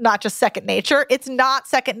not just second nature. It's not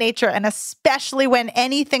second nature. And especially when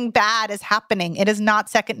anything bad is happening, it is not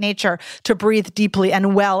second nature to breathe deeply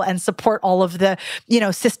and well and support all of the, you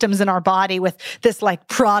know, systems in our body with this like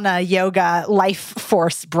prana yoga life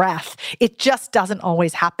force breath. It just doesn't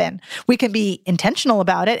always happen. We can be intentional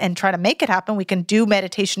about it and try to make it happen. We can do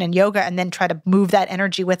meditation and yoga and then try to move that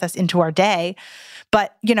energy with us into our day.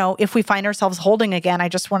 But, you know, if we find ourselves holding again, I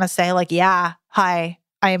just want to say like, yeah, hi,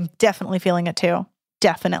 I am definitely feeling it too.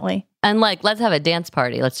 Definitely. And let's have a dance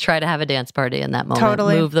party. Let's try to have a dance party in that moment.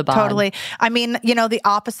 Totally. Move the bond. Totally. I mean, the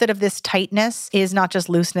opposite of this tightness is not just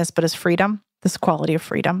looseness, but is freedom, this quality of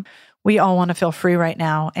freedom. We all want to feel free right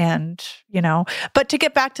now. And, but to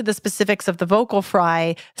get back to the specifics of the vocal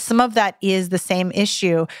fry, some of that is the same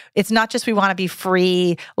issue. It's not just we want to be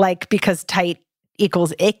free, because tight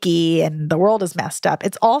equals icky and the world is messed up.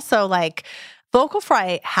 It's also vocal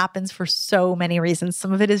fry happens for so many reasons.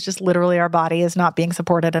 Some of it is just literally our body is not being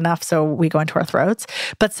supported enough, so we go into our throats.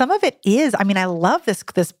 But some of it is, I love this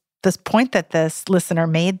point that this listener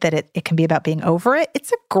made, that it can be about being over it.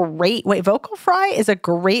 It's a great way. Vocal fry is a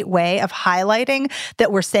great way of highlighting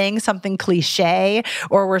that we're saying something cliche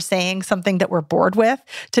or we're saying something that we're bored with,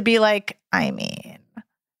 to be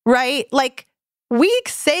right? We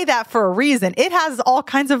say that for a reason. It has all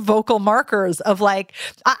kinds of vocal markers of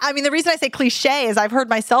the reason I say cliche is I've heard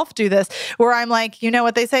myself do this where I'm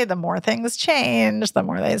what they say, the more things change, the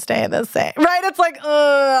more they stay the same, right? It's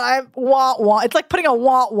I wah. It's like putting a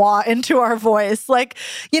wah into our voice.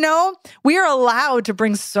 We are allowed to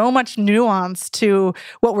bring so much nuance to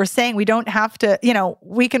what we're saying. We don't have to,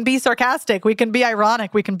 we can be sarcastic, we can be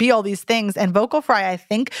ironic, we can be all these things. And vocal fry, I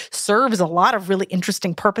think, serves a lot of really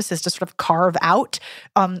interesting purposes to sort of carve out.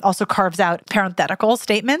 Also carves out parenthetical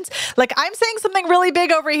statements. I'm saying something really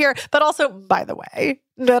big over here, but also, by the way,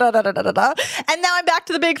 da-da-da-da-da-da. And now I'm back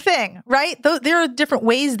to the big thing, right? There are different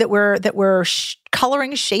ways that we're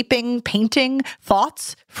coloring, shaping, painting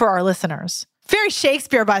thoughts for our listeners. Very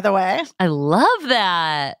Shakespeare, by the way. I love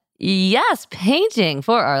that. Yes, painting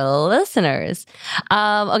for our listeners.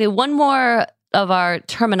 Okay, one more of our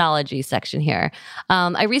terminology section here.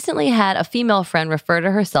 I recently had a female friend refer to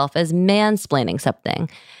herself as mansplaining something,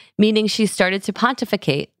 meaning she started to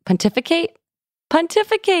pontificate.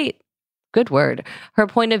 Good word. Her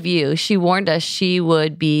point of view. She warned us she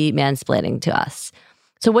would be mansplaining to us.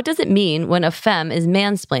 So what does it mean when a femme is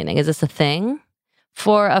mansplaining? Is this a thing?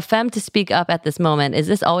 For a femme to speak up at this moment, is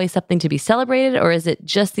this always something to be celebrated, or is it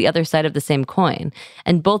just the other side of the same coin?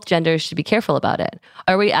 And both genders should be careful about it.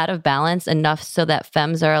 Are we out of balance enough so that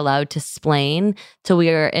femmes are allowed to splain till we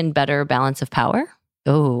are in better balance of power?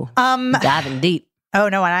 Oh, diving deep. Oh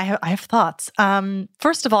no, and I have thoughts.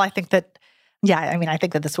 First of all, I think that, I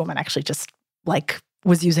think that this woman actually just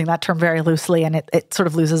was using that term very loosely, and it sort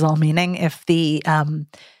of loses all meaning if the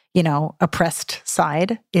oppressed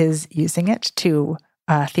side is using it to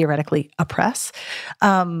theoretically oppress.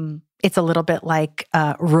 It's a little bit like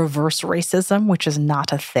reverse racism, which is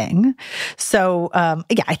not a thing. So,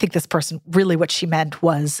 I think this person, really what she meant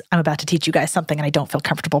was, I'm about to teach you guys something and I don't feel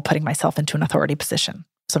comfortable putting myself into an authority position.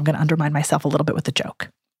 So I'm going to undermine myself a little bit with the joke.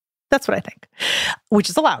 That's what I think, which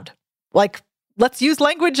is allowed. Let's use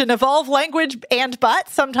language and evolve language but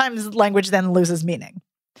sometimes language then loses meaning.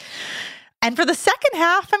 And for the second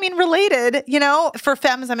half, related, for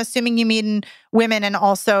femmes, I'm assuming you mean women and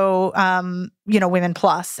also, women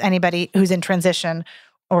plus anybody who's in transition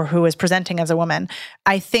or who is presenting as a woman.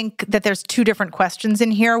 I think that there's two different questions in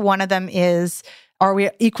here. One of them is, are we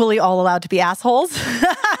equally all allowed to be assholes?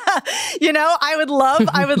 I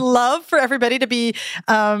would love for everybody to be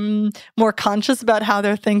more conscious about how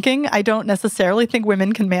they're thinking. I don't necessarily think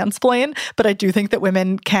women can mansplain, but I do think that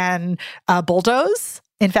women can bulldoze.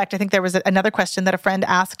 In fact, I think there was another question that a friend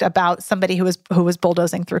asked about somebody who was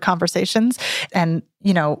bulldozing through conversations and,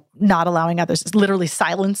 not allowing others, literally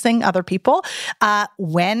silencing other people.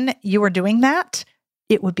 When you were doing that,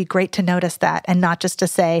 it would be great to notice that and not just to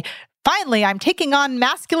say, finally, I'm taking on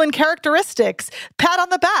masculine characteristics, pat on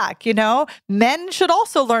the back, Men should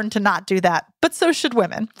also learn to not do that, but so should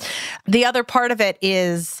women. The other part of it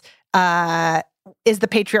is the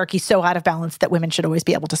patriarchy so out of balance that women should always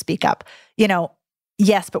be able to speak up?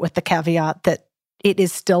 Yes, but with the caveat that it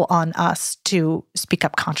is still on us to speak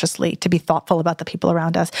up consciously, to be thoughtful about the people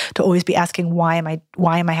around us, to always be asking, why am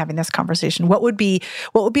I having this conversation? What would be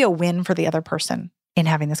a win for the other person in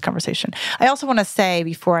having this conversation? I also want to say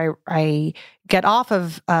before I get off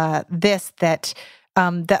of this that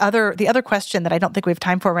the other question that I don't think we have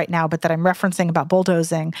time for right now, but that I'm referencing about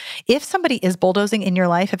bulldozing, if somebody is bulldozing in your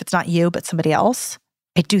life, if it's not you but somebody else,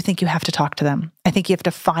 I do think you have to talk to them. I think you have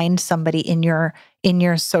to find somebody in your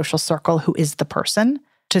social circle who is the person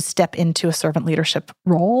to step into a servant leadership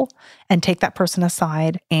role and take that person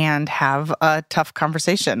aside and have a tough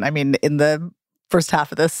conversation. In the first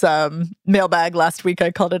half of this mailbag last week,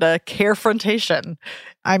 I called it a carefrontation.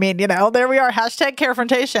 There we are,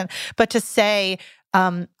 #carefrontation. But to say,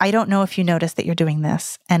 I don't know if you notice that you're doing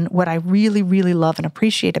this. And what I really, really love and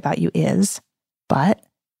appreciate about you is,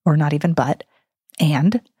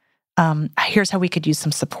 and here's how we could use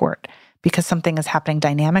some support. because something is happening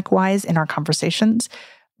dynamic-wise in our conversations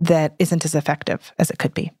that isn't as effective as it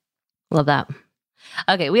could be. Love that.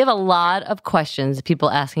 Okay, we have a lot of questions, people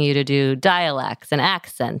asking you to do dialects and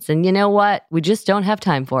accents. And you know what? We just don't have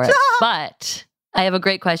time for it. But I have a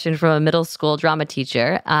great question from a middle school drama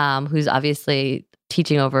teacher who's obviously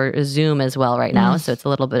teaching over Zoom as well right now. So it's a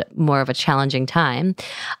little bit more of a challenging time.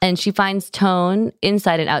 And she finds tone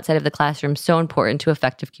inside and outside of the classroom so important to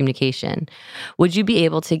effective communication. Would you be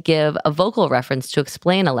able to give a vocal reference to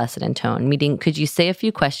explain a lesson in tone? Meaning, could you say a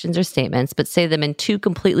few questions or statements, but say them in two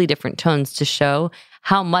completely different tones to show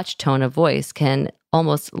how much tone of voice can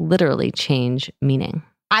almost literally change meaning?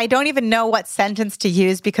 I don't even know what sentence to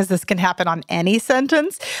use because this can happen on any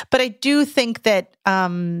sentence. But I do think that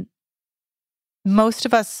most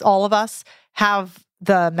of us, all of us, have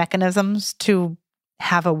the mechanisms to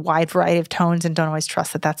have a wide variety of tones and don't always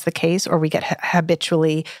trust that that's the case, or we get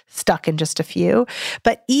habitually stuck in just a few.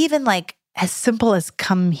 But even like as simple as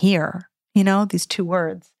come here, you know, these two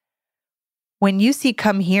words, when you see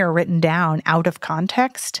come here written down out of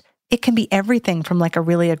context, it can be everything from like a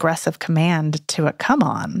really aggressive command to a come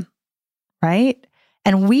on, right?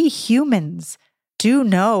 And we humans do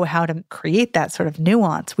know how to create that sort of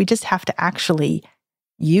nuance. We just have to actually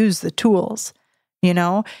use the tools. You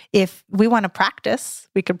know, if we want to practice,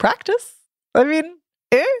 we could practice. I mean,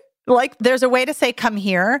 like there's a way to say come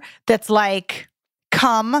here that's like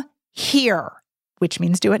come here, which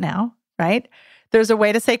means do it now, right? There's a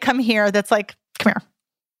way to say come here that's like come here,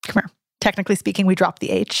 come here. Technically speaking, we drop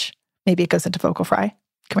the H. Maybe it goes into vocal fry.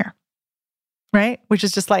 Come here, right? Which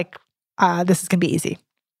is just like, this is going to be easy.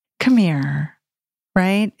 Come here.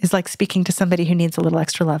 Right? Is like speaking to somebody who needs a little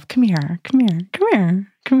extra love. Come here, come here, come here,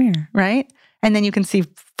 come here, right? And then you can see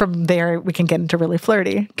from there, we can get into really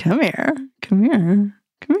flirty. Come here, come here,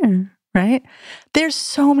 come here, right? There's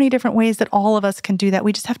so many different ways that all of us can do that.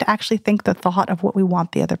 We just have to actually think the thought of what we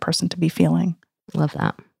want the other person to be feeling. Love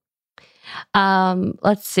that.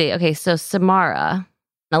 Let's see. Okay, so Samara,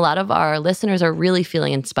 a lot of our listeners are really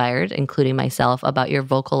feeling inspired, including myself, about your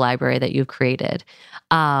vocal library that you've created.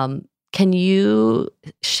 Can you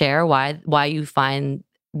share why you find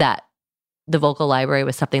that the vocal library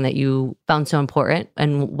was something that you found so important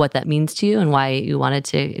and what that means to you and why you wanted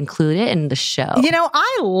to include it in the show? You know,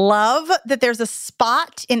 I love that there's a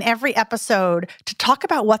spot in every episode to talk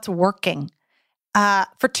about what's working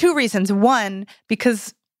for two reasons. One,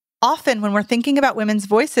 because often when we're thinking about women's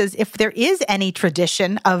voices, if there is any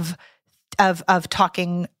tradition of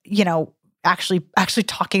talking, you know, actually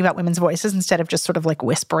talking about women's voices instead of just sort of like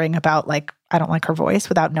whispering about like, I don't like her voice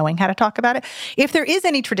without knowing how to talk about it. If there is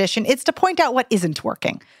any tradition, it's to point out what isn't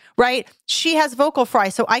working, right? She has vocal fry,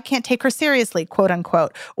 so I can't take her seriously, quote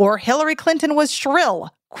unquote. Or Hillary Clinton was shrill,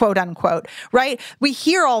 quote unquote, right? We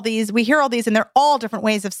hear all these and they're all different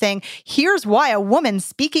ways of saying, here's why a woman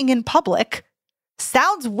speaking in public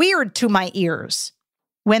sounds weird to my ears.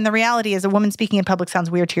 When the reality is a woman speaking in public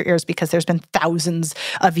sounds weird to your ears because there's been thousands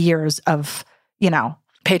of years of, you know,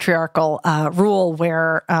 patriarchal rule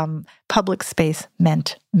where public space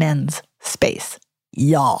meant men's space,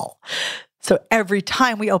 y'all. So every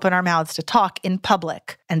time we open our mouths to talk in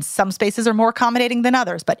public, and some spaces are more accommodating than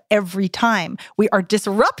others, but every time we are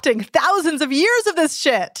disrupting thousands of years of this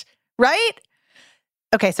shit, right?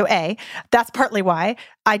 Okay, so A, that's partly why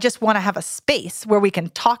I just want to have a space where we can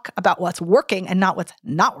talk about what's working and not what's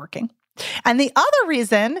not working. And the other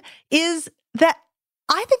reason is that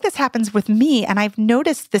I think this happens with me, and I've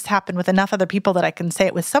noticed this happen with enough other people that I can say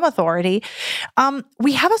it with some authority.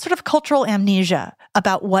 We have a sort of cultural amnesia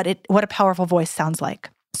about what a powerful voice sounds like.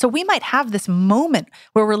 So we might have this moment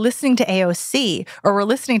where we're listening to AOC, or we're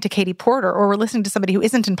listening to Katie Porter, or we're listening to somebody who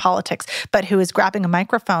isn't in politics, but who is grabbing a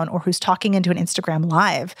microphone or who's talking into an Instagram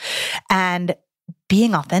Live and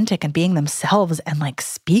being authentic and being themselves and like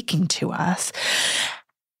speaking to us.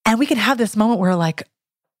 And we can have this moment where like,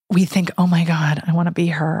 we think, oh my God, I want to be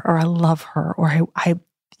her, or I love her, or I,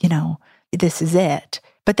 you know, this is it.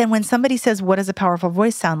 But then when somebody says, what does a powerful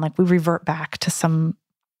voice sound like? We revert back to some,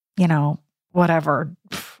 you know, whatever,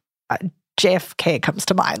 JFK comes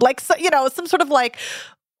to mind. Like, so, you know, some sort of like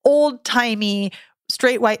old-timey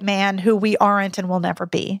straight white man who we aren't and will never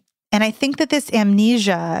be. And I think that this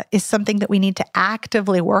amnesia is something that we need to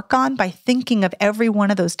actively work on by thinking of every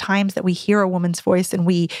one of those times that we hear a woman's voice and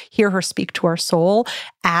we hear her speak to our soul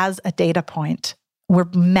as a data point. We're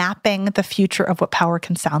mapping the future of what power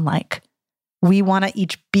can sound like. We want to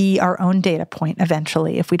each be our own data point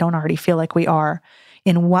eventually, if we don't already feel like we are,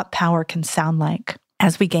 in what power can sound like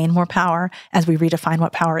as we gain more power, as we redefine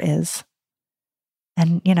what power is.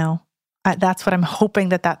 And, you know, that's what I'm hoping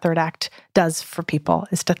that third act does for people,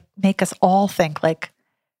 is to make us all think like,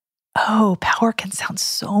 oh, power can sound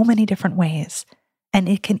so many different ways. And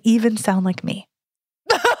it can even sound like me.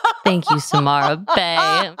 Thank you, Samara Bay.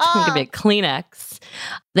 I'm going to be a Kleenex.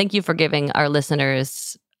 Thank you for giving our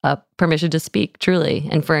listeners permission to speak, truly,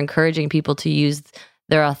 and for encouraging people to use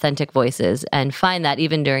their authentic voices and find that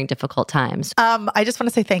even during difficult times. I just want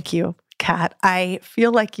to say thank you, Kat. I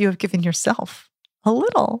feel like you have given yourself a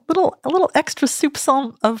little extra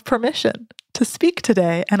soupçon of permission to speak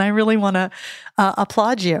today, and I really want to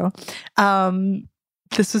applaud you.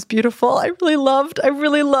 This was beautiful. I really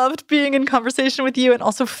loved being in conversation with you and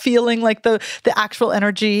also feeling like the actual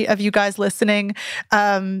energy of you guys listening.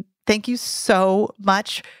 Thank you so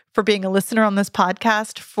much for being a listener on this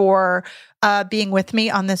podcast, for being with me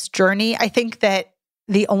on this journey. I think that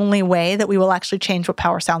the only way that we will actually change what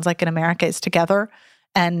power sounds like in America is together,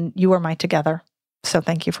 and you are my together. So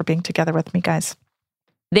thank you for being together with me, guys.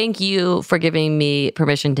 Thank you for giving me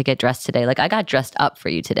permission to get dressed today. Like, I got dressed up for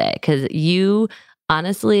you today because you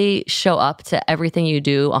honestly show up to everything you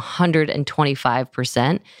do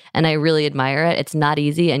 125%. And I really admire it. It's not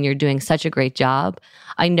easy, and you're doing such a great job.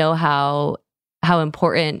 I know how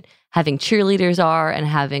important having cheerleaders are, and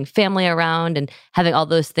having family around, and having all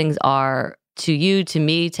those things are to you, to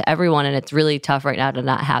me, to everyone. And it's really tough right now to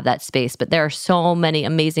not have that space. But there are so many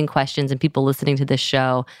amazing questions and people listening to this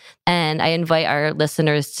show. And I invite our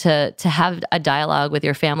listeners to have a dialogue with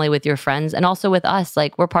your family, with your friends, and also with us.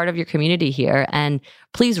 Like, we're part of your community here. And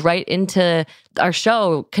please write into our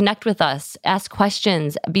show, connect with us, ask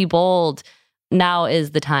questions, be bold. Now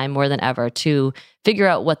is the time more than ever to figure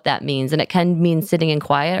out what that means. And it can mean sitting in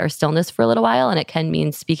quiet or stillness for a little while, and it can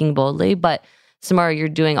mean speaking boldly. But Samara, you're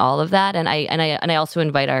doing all of that. And I also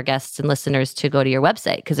invite our guests and listeners to go to your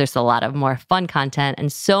website, because there's a lot of more fun content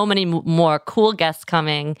and so many more cool guests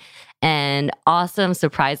coming and awesome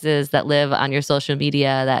surprises that live on your social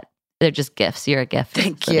media that they're just gifts. You're a gift.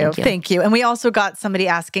 Thank you. And we also got somebody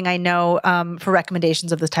asking, I know, for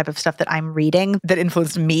recommendations of this type of stuff that I'm reading that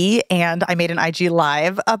influenced me. And I made an IG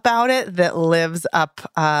Live about it that lives up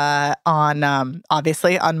on,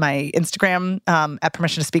 obviously, on my Instagram at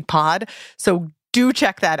Permission to Speak Pod. So do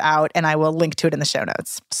check that out, and I will link to it in the show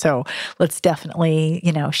notes. So let's definitely,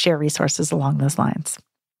 share resources along those lines.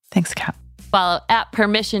 Thanks, Kat. Follow at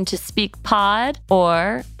Permission to Speak Pod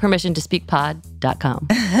or permissiontospeakpod.com.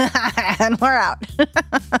 And we're out.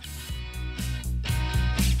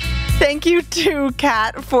 Thank you to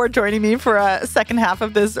Kat for joining me for a second half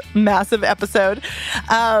of this massive episode.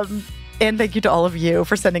 And thank you to all of you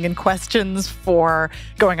for sending in questions, for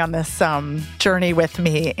going on this journey with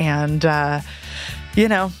me, and,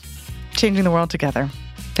 changing the world together.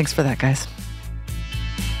 Thanks for that, guys.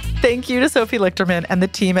 Thank you to Sophie Lichterman and the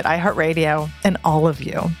team at iHeartRadio and all of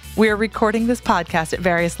you. We are recording this podcast at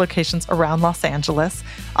various locations around Los Angeles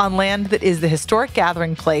on land that is the historic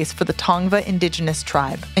gathering place for the Tongva Indigenous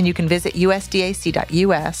Tribe, and you can visit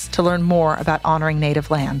usdac.us to learn more about honoring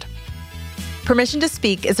Native land. Permission to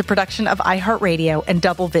Speak is a production of iHeartRadio and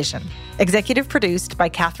Double Vision, executive produced by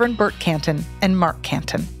Catherine Burt Canton and Mark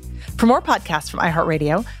Canton. For more podcasts from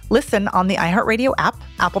iHeartRadio, listen on the iHeartRadio app,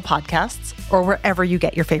 Apple Podcasts, or wherever you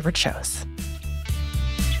get your favorite shows.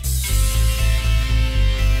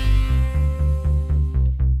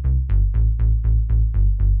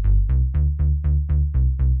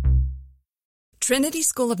 Trinity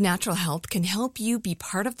School of Natural Health can help you be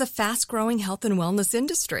part of the fast-growing health and wellness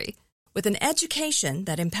industry. With an education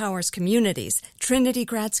that empowers communities, Trinity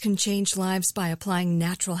grads can change lives by applying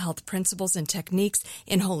natural health principles and techniques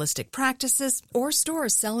in holistic practices or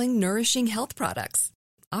stores selling nourishing health products.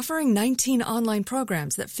 Offering 19 online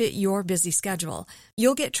programs that fit your busy schedule,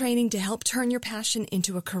 you'll get training to help turn your passion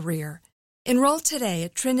into a career. Enroll today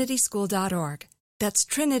at trinityschool.org. That's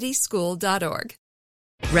trinityschool.org.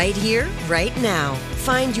 Right here, right now.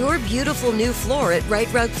 Find your beautiful new floor at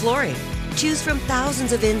Right Rug Flooring. Choose from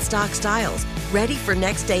thousands of in-stock styles, ready for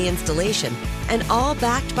next day installation, and all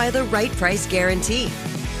backed by the right price guarantee.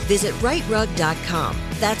 Visit rightrug.com.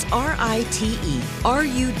 That's RITERUG.com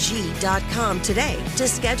today to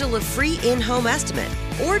schedule a free in-home estimate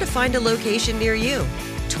or to find a location near you.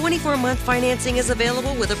 24-month financing is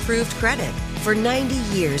available with approved credit. For 90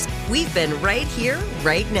 years, we've been right here,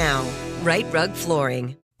 right now. Right Rug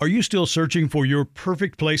Flooring. Are you still searching for your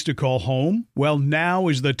perfect place to call home? Well, now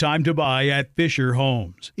is the time to buy at Fisher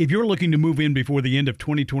Homes. If you're looking to move in before the end of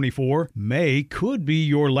 2024, May could be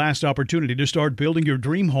your last opportunity to start building your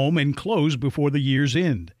dream home and close before the year's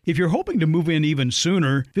end. If you're hoping to move in even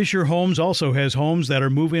sooner, Fisher Homes also has homes that are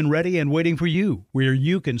move-in ready and waiting for you, where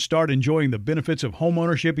you can start enjoying the benefits of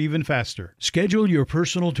homeownership even faster. Schedule your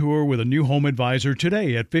personal tour with a new home advisor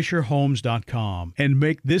today at FisherHomes.com and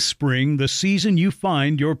make this spring the season you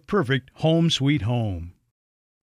find your your perfect home sweet home.